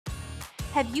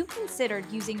Have you considered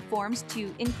using forms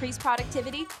to increase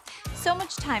productivity? So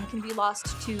much time can be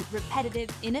lost to repetitive,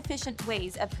 inefficient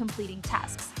ways of completing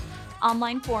tasks.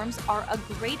 Online forms are a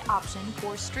great option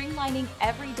for streamlining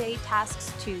everyday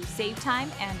tasks to save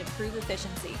time and improve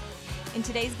efficiency. In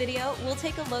today's video, we'll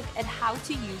take a look at how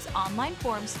to use online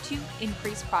forms to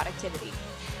increase productivity.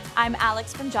 I'm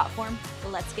Alex from Jotform.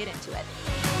 Let's get into it.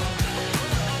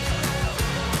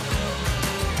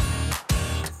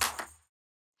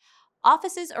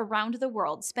 Offices around the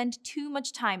world spend too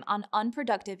much time on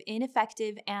unproductive,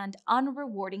 ineffective, and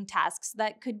unrewarding tasks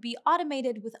that could be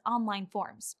automated with online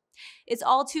forms. It's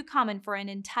all too common for an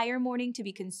entire morning to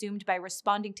be consumed by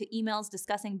responding to emails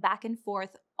discussing back and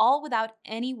forth, all without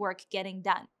any work getting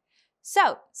done.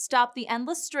 So, stop the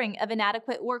endless string of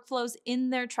inadequate workflows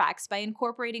in their tracks by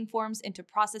incorporating forms into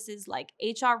processes like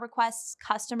HR requests,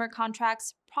 customer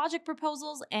contracts, project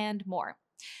proposals, and more.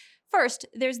 First,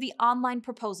 there's the online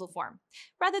proposal form.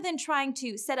 Rather than trying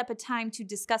to set up a time to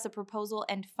discuss a proposal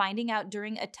and finding out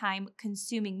during a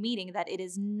time-consuming meeting that it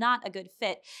is not a good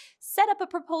fit, set up a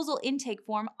proposal intake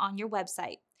form on your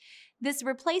website. This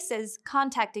replaces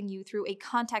contacting you through a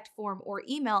contact form or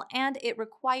email, and it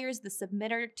requires the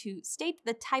submitter to state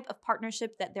the type of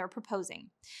partnership that they're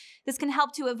proposing. This can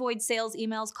help to avoid sales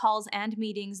emails, calls, and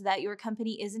meetings that your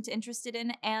company isn't interested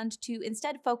in, and to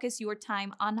instead focus your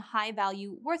time on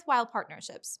high-value, worthwhile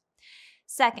partnerships.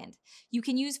 Second, you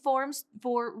can use forms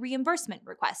for reimbursement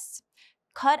requests.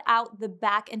 Cut out the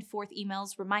back and forth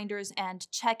emails, reminders, and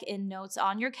check-in notes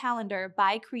on your calendar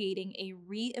by creating a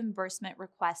reimbursement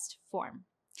request form.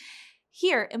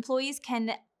 Here, employees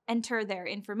can enter their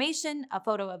information, a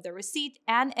photo of the receipt,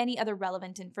 and any other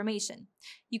relevant information.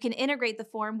 You can integrate the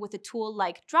form with a tool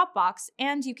like Dropbox,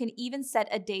 and you can even set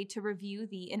a day to review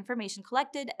the information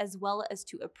collected as well as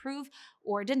to approve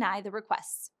or deny the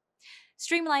requests.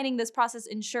 Streamlining this process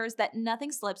ensures that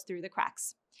nothing slips through the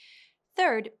cracks.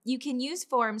 Third, you can use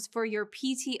forms for your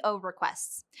PTO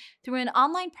requests. Through an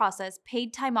online process,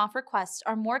 paid time off requests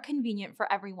are more convenient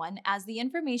for everyone as the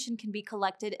information can be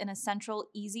collected in a central,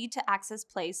 easy-to-access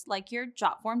place like your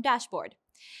Jotform dashboard.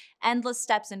 Endless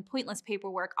steps and pointless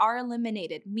paperwork are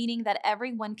eliminated, meaning that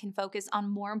everyone can focus on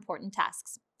more important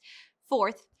tasks.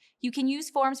 Fourth, you can use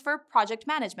forms for project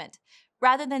management.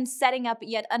 Rather than setting up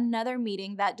yet another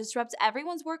meeting that disrupts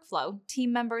everyone's workflow,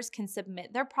 team members can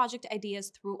submit their project ideas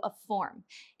through a form.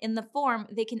 In the form,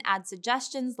 they can add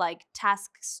suggestions like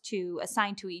tasks to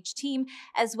assign to each team,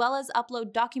 as well as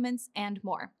upload documents and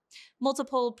more.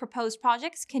 Multiple proposed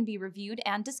projects can be reviewed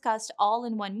and discussed all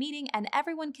in one meeting, and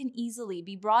everyone can easily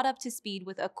be brought up to speed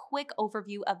with a quick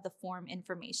overview of the form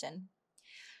information.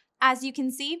 As you can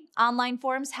see, online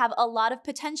forms have a lot of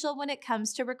potential when it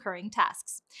comes to recurring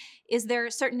tasks. Is there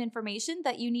certain information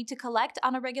that you need to collect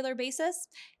on a regular basis?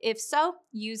 If so,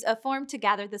 use a form to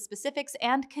gather the specifics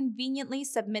and conveniently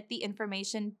submit the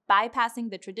information, bypassing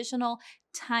the traditional,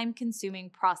 time-consuming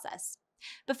process.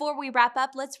 Before we wrap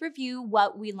up, let's review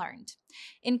what we learned.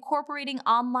 Incorporating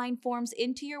online forms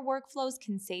into your workflows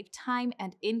can save time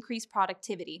and increase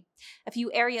productivity. A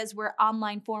few areas where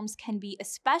online forms can be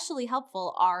especially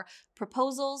helpful are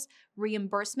proposals,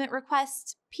 reimbursement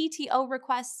requests, PTO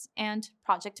requests, and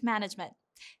project management.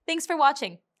 Thanks for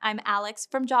watching. I'm Alex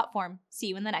from Jotform. See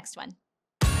you in the next one.